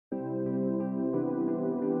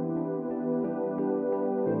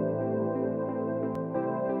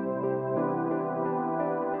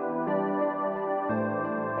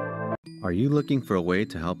Are you looking for a way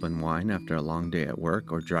to help unwind after a long day at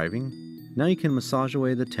work or driving? Now you can massage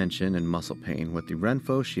away the tension and muscle pain with the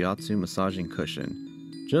RENPHO Shiatsu massaging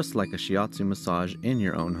cushion, just like a Shiatsu massage in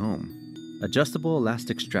your own home. Adjustable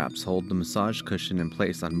elastic straps hold the massage cushion in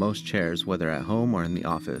place on most chairs, whether at home or in the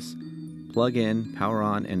office. Plug in, power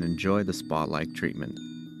on, and enjoy the spa-like treatment.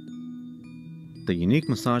 The unique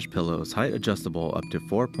massage pillow is height adjustable up to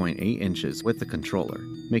 4.8 inches with the controller,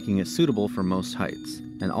 making it suitable for most heights,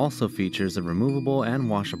 and also features a removable and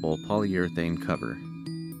washable polyurethane cover.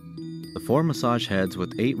 The 4 massage heads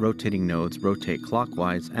with 8 rotating nodes rotate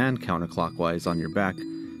clockwise and counterclockwise on your back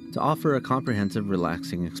to offer a comprehensive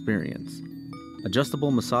relaxing experience.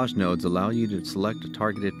 Adjustable massage nodes allow you to select a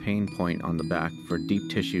targeted pain point on the back for deep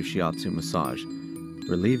tissue shiatsu massage,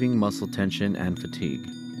 relieving muscle tension and fatigue.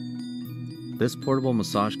 This portable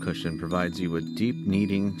massage cushion provides you with deep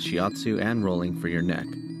kneading, shiatsu, and rolling for your neck,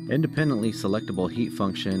 independently selectable heat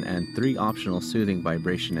function, and 3 optional soothing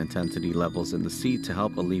vibration intensity levels in the seat to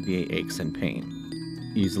help alleviate aches and pain.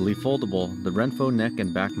 Easily foldable, the RENPHO neck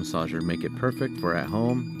and back massager make it perfect for at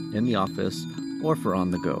home, in the office, or for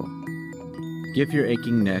on the go. Give your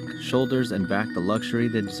aching neck, shoulders, and back the luxury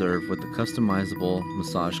they deserve with the customizable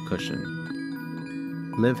massage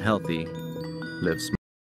cushion. Live healthy, live smart.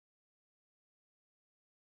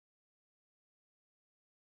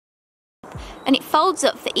 And it folds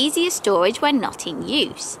up for easier storage when not in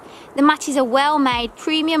use. The mat is a well-made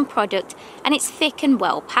premium product and it's thick and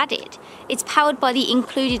well padded. It's powered by the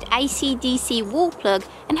included AC/DC wall plug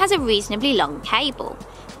and has a reasonably long cable.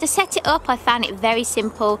 To set it up, I found it very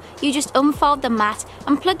simple. You just unfold the mat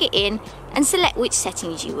and plug it in and select which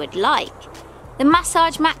settings you would like. The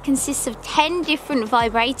massage mat consists of 10 different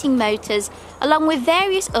vibrating motors along with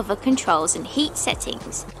various other controls and heat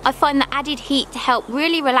settings. I find the added heat to help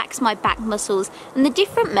really relax my back muscles and the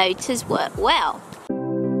different motors work well.